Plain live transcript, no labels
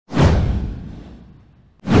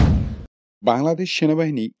বাংলাদেশ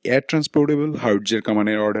সেনাবাহিনী air ট্রান্সপোর্টেবল howitzer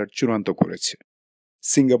কামানের order চূড়ান্ত করেছে।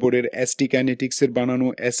 সিঙ্গাপুরের কিনেটিক্সের বানানো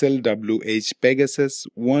SLWH Pegasus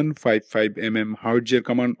 155mm হাউইটজার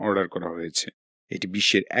কামান অর্ডার করা হয়েছে। এটি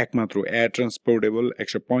বিশ্বের একমাত্র এয়ার ট্রান্সপোর্টেবল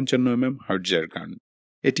 155mm হাউইটজার গান।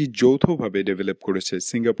 এটি যৌথভাবে ডেভেলপ করেছে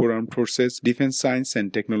Singapore armed forces, defence science and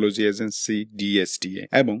technology agency DSTA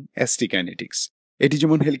এবং কিনেটিক্স। এটি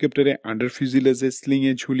যেমন হেলিকপ্টারে আন্ডার ফিউজিলেজে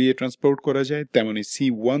স্লিংয়ে ঝুলিয়ে ট্রান্সপোর্ট করা যায়, তেমনি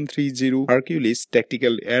C-130 হারকিউলিস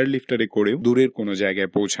ট্যাকটিক্যাল এয়ারলিফটারে করেও দূরের কোনো জায়গায়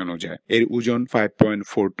পৌঁছানো যায়। এর ওজন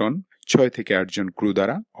 5.4 টন, 6 থেকে 8 জন ক্রু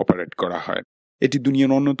দ্বারা অপারেট করা হয়। এটি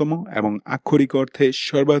দুনিয়ার অন্যতম এবং আক্ষরিক অর্থে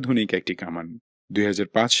সর্বাধুনিক একটি কামান।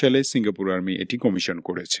 2005 সালে সিঙ্গাপুর আর্মি এটি কমিশন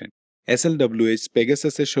করেছে। SLWH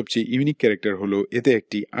পেগাসাসের সবচেয়ে ইউনিক ক্যারেক্টার হলো এতে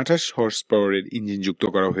একটি 28 হর্স পাওয়ারের ইঞ্জিন যুক্ত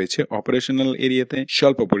করা হয়েছে অপারেশনাল এরিয়াতে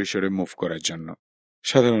স্বল্প পরিসরে মুভ করার জন্য।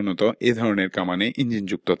 সাধারণত এ ধরনের কামানে ইঞ্জিন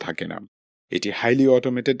যুক্ত থাকে না। এটি হাইলি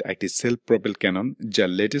অটোমেটেড একটি সেলফ প্রপেল ক্যানন, যা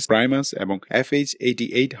লেটেস্ট প্রাইমাস এবং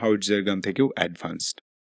FH-88 হাউইটজার গান থেকেও অ্যাডভান্সড।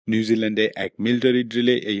 নিউজিল্যান্ডে এক মিলিটারি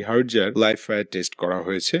ড্রিলে এই হাউইটজার লাইভ ফায়ার টেস্ট করা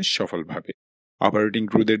হয়েছে সফলভাবে। অপারেটিং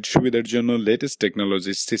ক্রুদের সুবিধার জন্য লেটেস্ট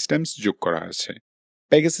টেকনোলজি সিস্টেমস যোগ করা আছে।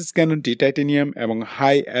 পেগাসাস ক্যাননটি টাইটানিয়াম এবং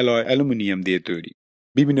হাই অ্যালয় অ্যালুমিনিয়াম দিয়ে তৈরি।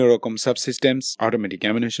 বিভিন্ন রকম সাবসিস্টেমস, automatic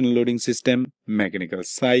amination loading system, mechanical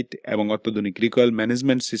site এবং অত্যাধুনিক রিকয়েল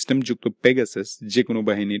ম্যানেজমেন্ট সিস্টেম যুক্ত পেগাসাস যে কোনো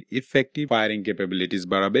বাহিনীর ইফেক্টিভ ফায়ারিং ক্যাপাবিলিটিস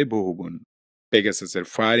বাড়াবে বহুগুণ। পেগাসাসের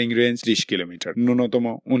ফায়ারিং রেঞ্জ 30 কিলোমিটার, ন্যূনতম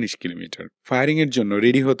 19 কিলোমিটার। ফায়ারিং এর জন্য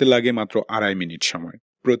রেডি হতে লাগে মাত্র 2.5 মিনিট সময়।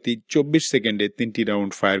 প্রতি 24 সেকেন্ডে 3টি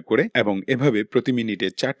রাউন্ড ফায়ার করে এবং এভাবে প্রতি মিনিটে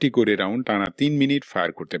 4টি করে রাউন্ড টানা 3 মিনিট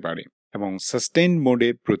ফায়ার করতে পারে এবং সাস্টেইনড মোডে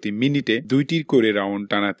প্রতি মিনিটে 2টি করে রাউন্ড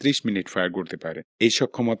টানা 30 মিনিট ফায়ার করতে পারে। এই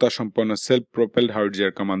সক্ষমতা সম্পন্ন সেলফ প্রপেলড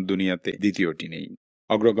হাউইটজার কামান দুনিয়াতে দ্বিতীয়টি নেই।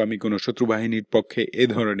 অগ্রগামী কোনো শত্রু বাহিনীর পক্ষে এ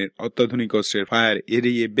ধরনের অত্যাধুনিক অস্ত্রের ফায়ার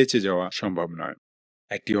এড়িয়ে বেঁচে যাওয়া সম্ভব নয়।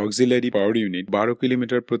 একটি অক্সিলারি পাওয়ার ইউনিট 12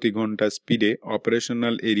 কিলোমিটার প্রতি ঘন্টা স্পিডে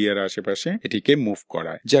অপারেশনাল এরিয়ার আশেপাশে এটিকে মুভ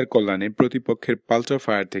করায়, যার কল্যাণে প্রতিপক্ষের পাল্টা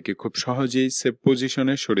ফায়ার থেকে খুব সহজেই সেফ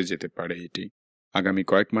পজিশনে সরে যেতে পারে এটি। আগামী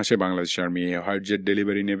কয়েক মাসে বাংলাদেশ আর্মি এই হাউইটজার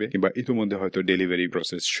ডেলিভারি নেবে, কিংবা ইতিমধ্যে হয়তো ডেলিভারি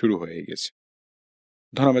প্রসেস শুরু হয়ে গেছে।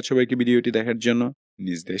 ধন্যবাদ সবাইকে ভিডিওটি দেখার জন্য।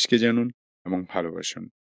 নিজ দেশকে জানুন এবং ভালোবাসুন।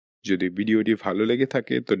 যদি ভিডিওটি ভালো লেগে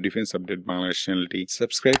থাকে তো ডিফেন্স আপডেট বাংলাদেশ চ্যানেলটি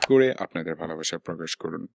সাবস্ক্রাইব করে আপনাদের ভালোবাসা প্রকাশ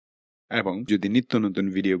করুন। এবং যদি নিত্য নতুন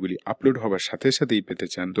ভিডিওগুলি আপলোড হবার সাথে সাথেই পেতে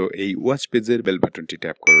চান তো এই ওয়াচ পেজের বেল বাটনটি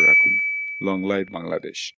ট্যাপ করে রাখুন। Long live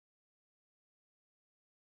Bangladesh.